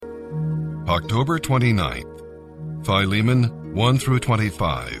October 29th, Philemon 1 through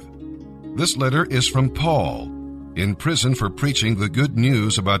 25. This letter is from Paul, in prison for preaching the good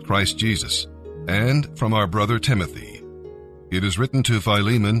news about Christ Jesus, and from our brother Timothy. It is written to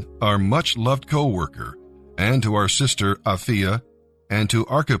Philemon, our much-loved co-worker, and to our sister Apphia, and to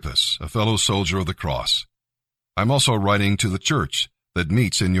Archippus, a fellow soldier of the cross. I'm also writing to the church that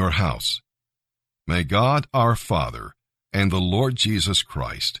meets in your house. May God our Father and the Lord Jesus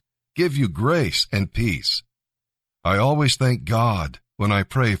Christ give you grace and peace. I always thank God when I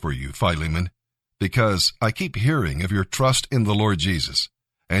pray for you, Philemon, because I keep hearing of your trust in the Lord Jesus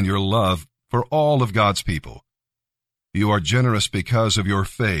and your love for all of God's people. You are generous because of your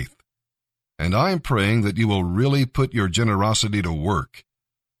faith, and I am praying that you will really put your generosity to work,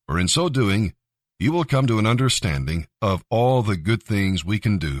 for in so doing, you will come to an understanding of all the good things we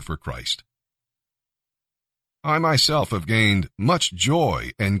can do for Christ. I myself have gained much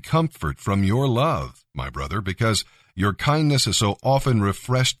joy and comfort from your love, my brother, because your kindness has so often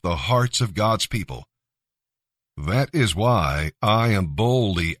refreshed the hearts of God's people. That is why I am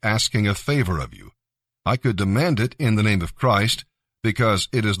boldly asking a favor of you. I could demand it in the name of Christ, because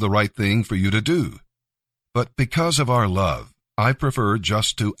it is the right thing for you to do. But because of our love, I prefer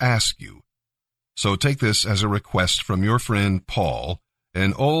just to ask you. So take this as a request from your friend Paul,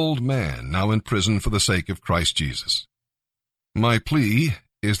 an old man now in prison for the sake of Christ Jesus. My plea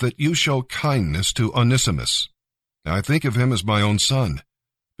is that you show kindness to Onesimus. I think of him as my own son,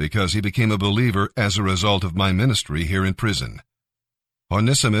 because he became a believer as a result of my ministry here in prison.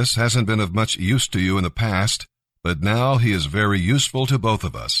 Onesimus hasn't been of much use to you in the past, but now he is very useful to both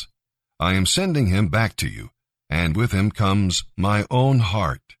of us. I am sending him back to you, and with him comes my own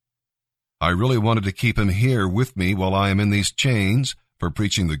heart. I really wanted to keep him here with me while I am in these chains for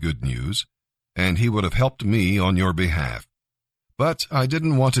preaching the good news, and he would have helped me on your behalf. But I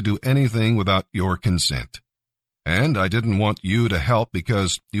didn't want to do anything without your consent. And I didn't want you to help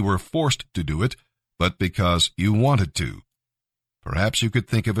because you were forced to do it, but because you wanted to. Perhaps you could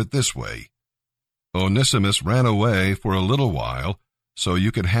think of it this way. Onesimus ran away for a little while, so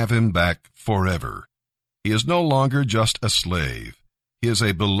you could have him back forever. He is no longer just a slave. He is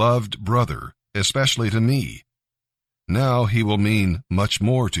a beloved brother, especially to me. Now he will mean much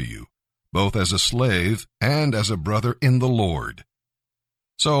more to you, both as a slave and as a brother in the Lord.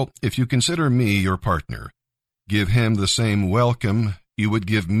 So, if you consider me your partner, give him the same welcome you would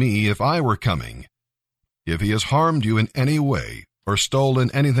give me if I were coming. If he has harmed you in any way or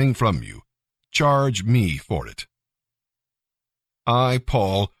stolen anything from you, charge me for it. I,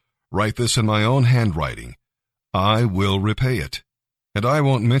 Paul, write this in my own handwriting. I will repay it, and I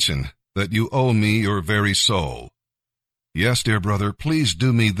won't mention that you owe me your very soul. Yes, dear brother, please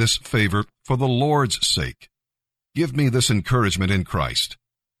do me this favor for the Lord's sake. Give me this encouragement in Christ.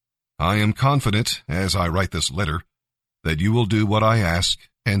 I am confident, as I write this letter, that you will do what I ask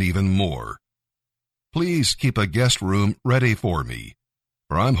and even more. Please keep a guest room ready for me,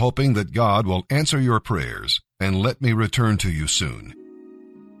 for I'm hoping that God will answer your prayers and let me return to you soon.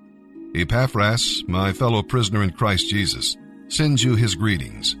 Epaphras, my fellow prisoner in Christ Jesus, sends you his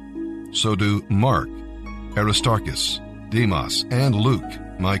greetings. So do Mark, Aristarchus, Demas, and Luke,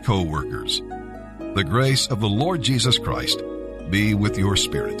 my co-workers. The grace of the Lord Jesus Christ be with your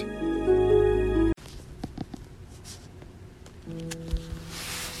spirit.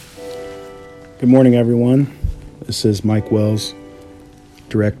 Good morning, everyone. This is Mike Wells,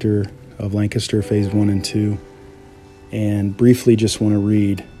 Director of Lancaster Phase 1 and 2, and briefly just want to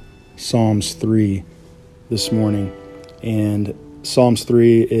read Psalms 3 this morning. And Psalms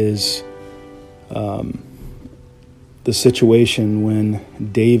 3 is the situation when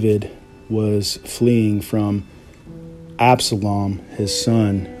David was fleeing from Absalom, his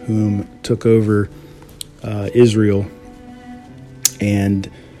son, whom took over Israel. And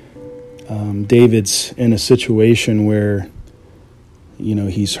David's in a situation where,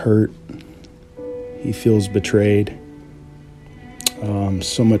 he's hurt. He feels betrayed.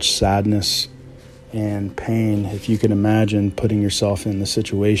 So much sadness and pain. If you can imagine putting yourself in the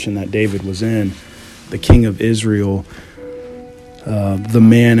situation that David was in, the king of Israel, the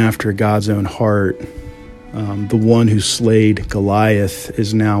man after God's own heart, the one who slayed Goliath,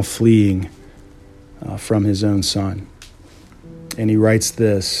 is now fleeing from his own son. And he writes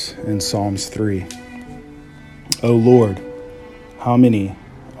this in Psalms 3. O Lord, how many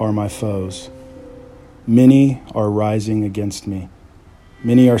are my foes? Many are rising against me.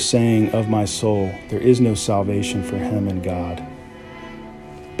 Many are saying of my soul, there is no salvation for him in God.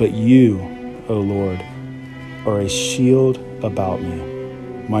 But you, O Lord, are a shield about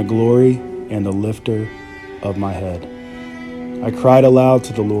me, my glory and the lifter of my head. I cried aloud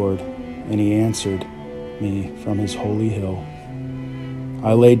to the Lord, and he answered me from his holy hill.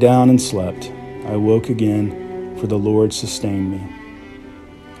 I lay down and slept. I woke again, for the Lord sustained me.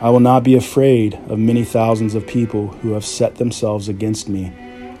 I will not be afraid of many thousands of people who have set themselves against me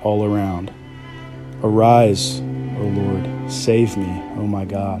all around. Arise, O Lord, save me, O my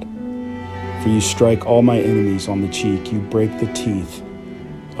God. For you strike all my enemies on the cheek. You break the teeth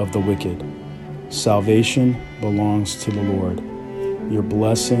of the wicked. Salvation belongs to the Lord. Your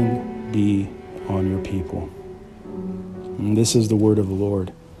blessing be on your people. And this is the word of the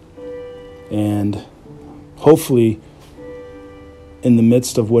Lord. And hopefully, in the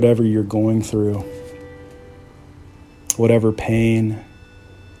midst of whatever you're going through, whatever pain,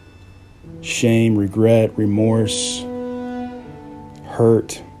 shame, regret, remorse,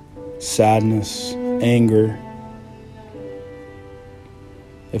 hurt, sadness, anger,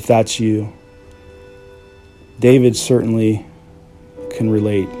 if that's you, David certainly can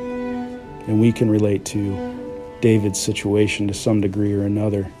relate, and we can relate to David's situation to some degree or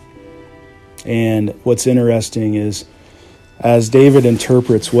another. And what's interesting is, as David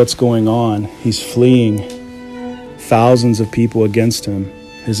interprets what's going on, he's fleeing thousands of people against him.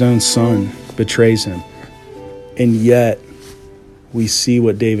 His own son betrays him. And yet, we see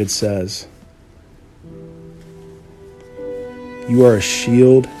what David says. You are a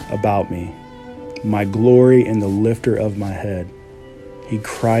shield about me, my glory and the lifter of my head. He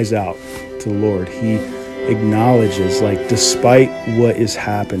cries out to the Lord. He acknowledges, despite what is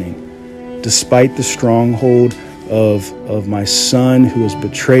happening, despite the stronghold of my son who has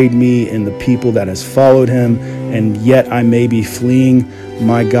betrayed me and the people that has followed him, and yet I may be fleeing,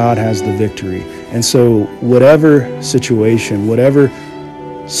 my God has the victory. And so whatever situation, whatever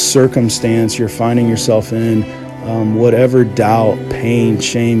circumstance you're finding yourself in, whatever doubt, pain,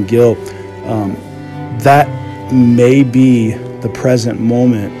 shame, guilt, that may be the present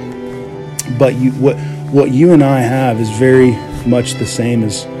moment. But what you and I have is very much the same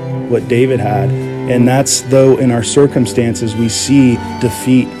as what David had. And that's, though in our circumstances we see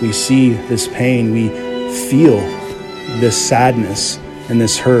defeat, we see this pain, we feel this sadness and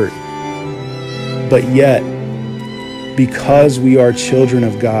this hurt. But yet, because we are children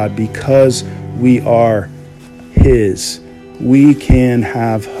of God, because we are His, we can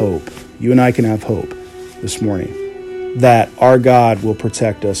have hope. You and I can have hope this morning that our God will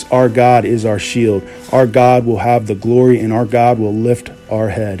protect us. Our God is our shield. Our God will have the glory, and our God will lift our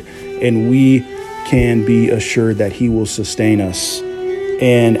head. And we can be assured that He will sustain us.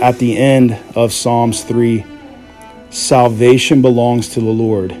 And at the end of Psalms 3, salvation belongs to the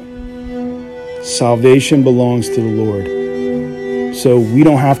Lord. Salvation belongs to the Lord. So we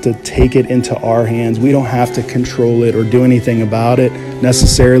don't have to take it into our hands. We don't have to control it or do anything about it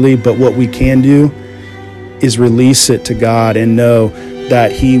necessarily. But what we can do is release it to God and know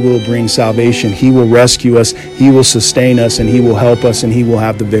that He will bring salvation. He will rescue us. He will sustain us, and He will help us, and He will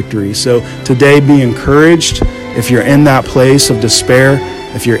have the victory. So today, be encouraged. If you're in that place of despair,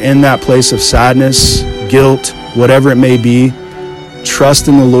 if you're in that place of sadness, guilt, whatever it may be, trust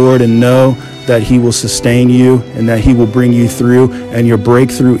in the Lord and know that He will sustain you and that He will bring you through, and your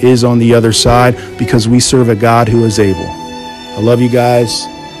breakthrough is on the other side, because we serve a God who is able. I love you guys.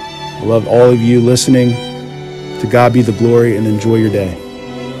 I love all of you listening. To God be the glory, and enjoy your day.